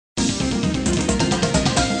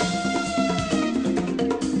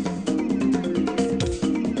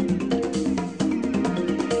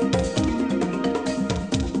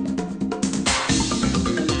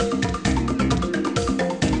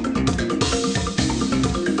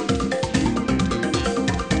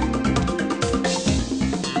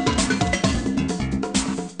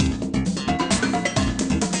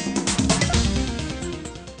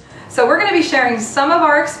sharing some of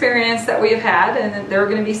our experience that we have had, and there are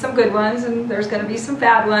going to be some good ones and there's going to be some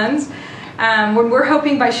bad ones. We're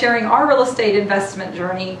hoping by sharing our real estate investment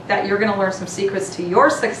journey that you're going to learn some secrets to your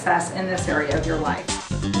success in this area of your life.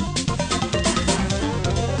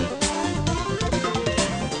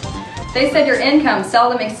 They said your income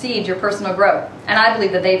seldom exceeds your personal growth, and I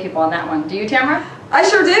believe the they people on that one. Do you, Tamara? I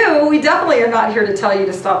sure do. We definitely are not here to tell you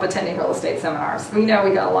to stop attending real estate seminars. We know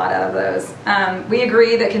we got a lot out of those. We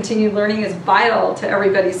agree that continued learning is vital to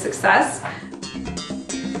everybody's success.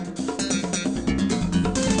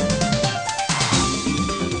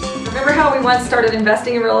 Remember how we once started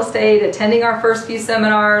investing in real estate, attending our first few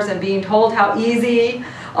seminars and being told how easy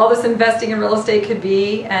all this investing in real estate could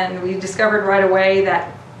be, and we discovered right away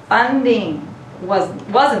that funding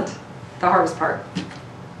wasn't the hardest part.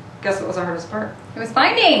 Guess what was the hardest part? It was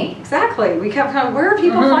finding. Exactly. We kept coming, where are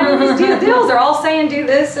people finding these deals? They're all saying do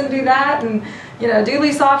this and do that, and do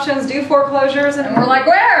lease options, do foreclosures, and we're like,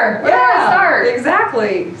 where? Where do I start?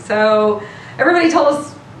 Exactly. So everybody told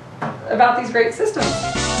us about these great systems.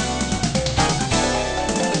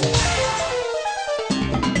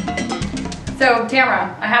 So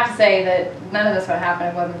Tamara, I have to say that none of this would happen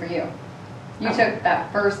if it wasn't for you. You took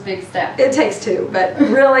that first big step. It takes two, but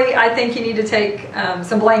really, I think you need to take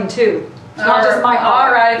some blame too. It's not just my fault.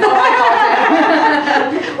 All right, it's all my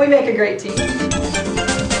fault too. We make a great team.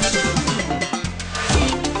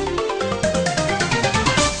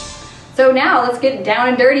 So now let's get down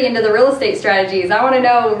and dirty into the real estate strategies. I want to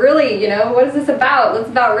know really, what is this about? It's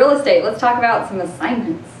about real estate. Let's talk about some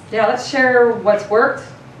assignments. Yeah, let's share what's worked,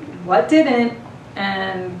 what didn't,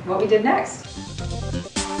 and what we did next.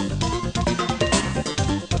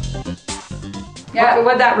 Yeah. What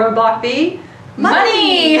would that roadblock be?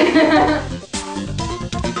 Money! I'm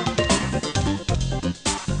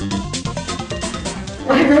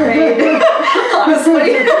afraid.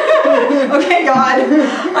 Honestly. Okay, God.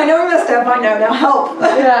 I know we messed up. I know. Now help.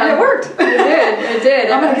 Yeah. And it worked. It did. It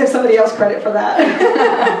did. I'm going to give somebody else credit for that.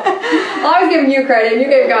 Well, I was giving you credit and you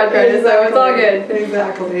gave God credit, exactly. So it's all good.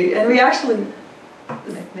 Exactly. And we actually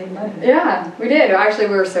made money. Yeah, we did. Actually,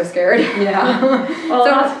 we were so scared. Yeah. Well,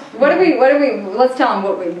 so what do we, let's tell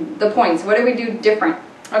them the points. What did we do different?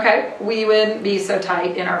 Okay, we wouldn't be so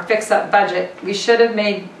tight in our fix-up budget. We should have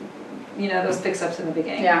made, those fix-ups in the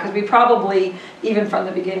beginning. Yeah. Because we probably, even from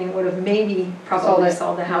the beginning, would have maybe sold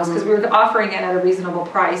the house because we were offering it at a reasonable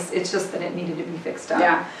price. It's just that it needed to be fixed up.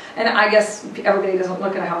 Yeah. And I guess everybody doesn't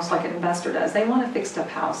look at a house like an investor does. They want a fixed-up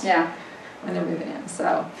house. Yeah. When they're moving in.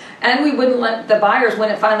 And we wouldn't let the buyers, when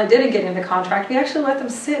it finally didn't get into contract, we actually let them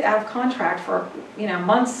sit out of contract for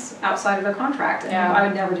months outside of their contract. And I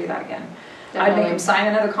would never do that again. Definitely. I'd make them sign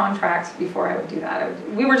another contract before I would do that.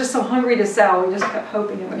 We were just so hungry to sell. We just kept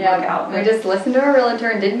hoping it would work out. We just listened to our realtor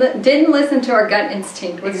and didn't listen to our gut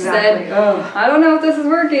instinct, which said, I don't know if this is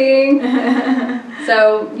working.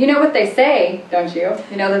 So you know what they say, don't you?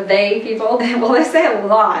 You know the they people? Well, they say a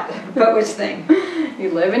lot, but which thing? You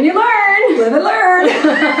live and you learn. Live and learn.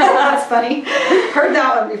 That's funny. Heard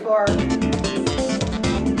that one before.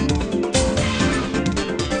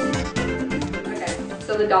 Okay,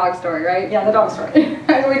 so the dog story, right? Yeah, the dog story.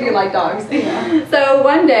 We do like dogs. Yeah. So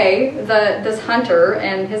one day, this hunter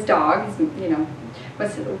and his dog,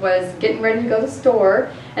 was getting ready to go to the store,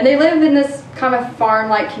 and they live in this kind of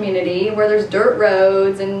farm-like community where there's dirt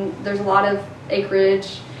roads and there's a lot of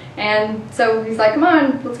acreage. And so he's like, come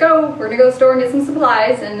on, let's go. We're going to go to the store and get some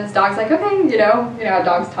supplies. And his dog's like, okay, you know how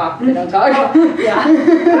dogs talk, they don't talk. Yeah.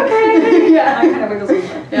 Okay. Yeah. I kind of wiggles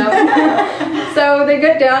over. Yeah. So they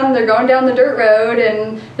get down, they're going down the dirt road,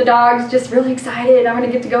 and the dog's just really excited. I'm going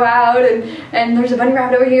to get to go out, and there's a bunny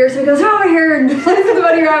rabbit over here. So he goes over here and plays with the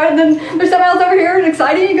bunny rabbit, and then there's someone else over here, and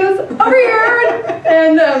excited, he goes over here.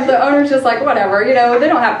 And the owner's just like, whatever, they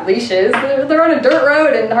don't have leashes. They're on a dirt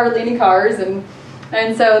road and hardly any cars, and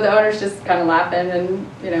so the owner's just kind of laughing and,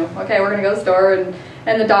 okay, we're going to go to the store.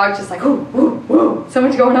 And the dog's just like, whoo, whoo, whoo, so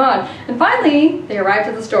much going on. And finally, they arrived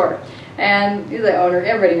at the store. And the owner,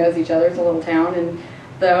 everybody knows each other, it's a little town. And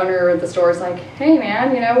the owner of the store is like, hey,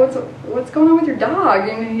 man, what's going on with your dog?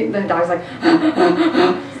 And the dog's like,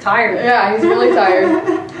 he's tired. Yeah, he's really tired.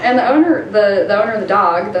 And the owner of the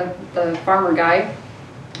dog, the farmer guy,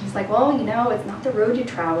 he's like, well, it's not the road you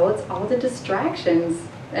travel, it's all the distractions.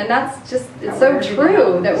 And that's just, it's so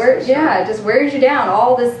true. It just wears you down.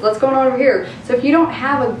 All this, what's going on over here. So if you don't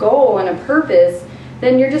have a goal and a purpose,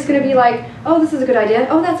 then you're just going to be like, oh, this is a good idea.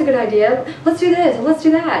 Oh, that's a good idea. Let's do this. Let's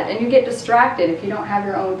do that. And you get distracted if you don't have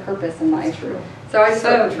your own purpose in life. That's true. So I just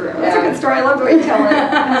true. Yeah. That's a good story. I love the way you tell it.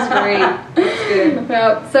 That's great. That's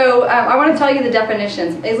good. So I want to tell you the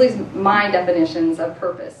definitions, at least my definitions of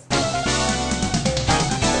purpose.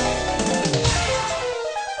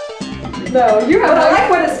 No, you have But I much, like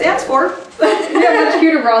what it stands for. you have much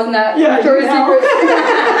cuter bras than that. Yeah, Victoria's you know.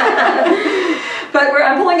 Secret. But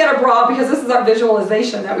I'm pulling out a bra because this is our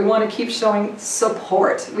visualization that we want to keep showing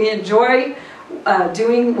support. We enjoy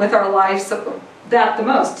doing with our lives that the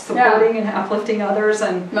most, supporting and uplifting others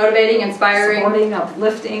and Motivating, inspiring. supporting,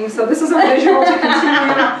 uplifting. So this is our visual to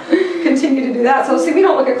continue to do that. So see, we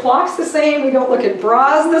don't look at clocks the same. We don't look at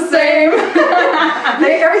bras the same.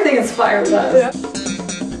 Everything inspires us.